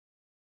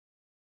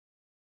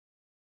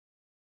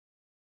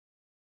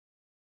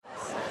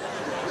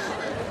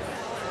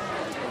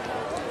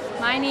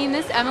My name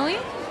is Emily,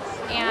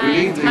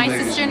 and my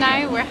sister and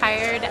I were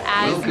hired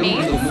as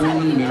maids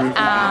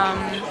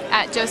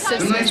at Joseph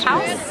Smith's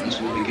house.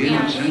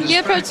 And he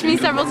approached me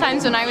several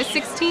times when I was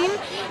 16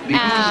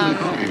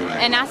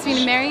 and asked me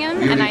to marry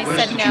him, and I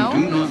said no.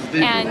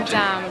 And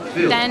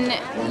then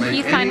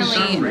he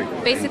finally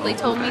basically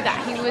told me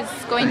that he was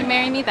going to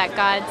marry me, that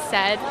God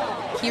said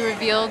he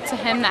revealed to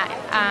him that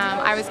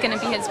I was going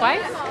to be his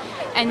wife.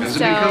 And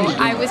so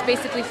I was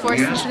basically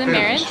forced into the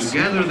marriage,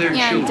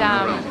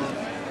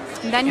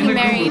 and then he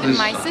married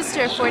my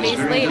sister 4 days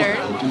later,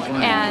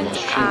 and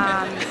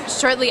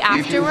shortly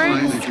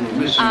afterwards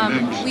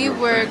we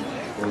were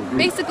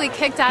basically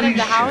kicked out of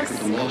the house.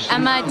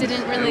 Emma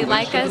didn't really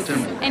like us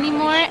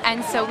anymore,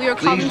 and so we were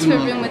called into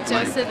a room with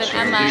Joseph and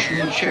Emma,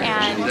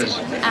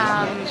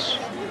 and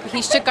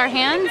he shook our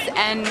hands,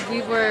 and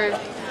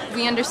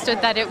we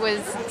understood that it was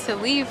to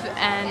leave,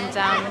 and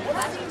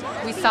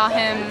we saw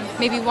him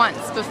maybe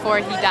once before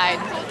he died,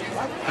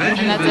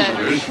 and that's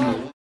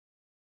it.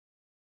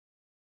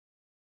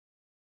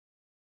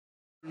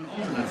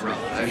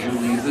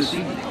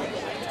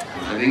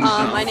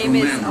 My name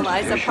is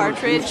Eliza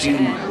Partridge,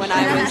 and when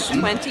I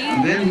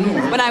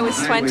was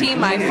 20,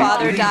 my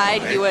father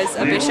died. He was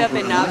a bishop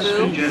in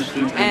Nauvoo,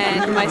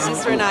 and my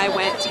sister and I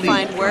went to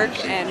find work,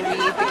 and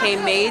we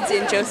became maids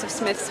in Joseph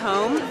Smith's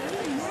home.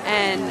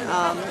 And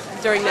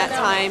during that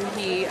time,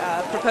 he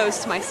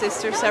proposed to my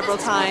sister several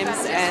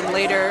times, and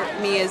later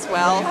me as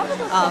well.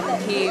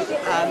 He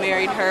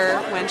married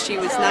her when she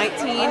was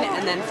 19,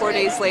 and then 4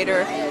 days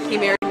later, he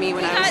married me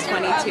when I was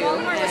 22.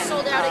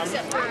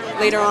 And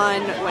later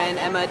on, when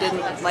Emma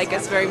didn't like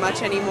us very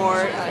much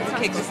anymore, he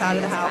kicked us out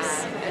of the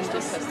house and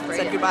just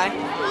said goodbye.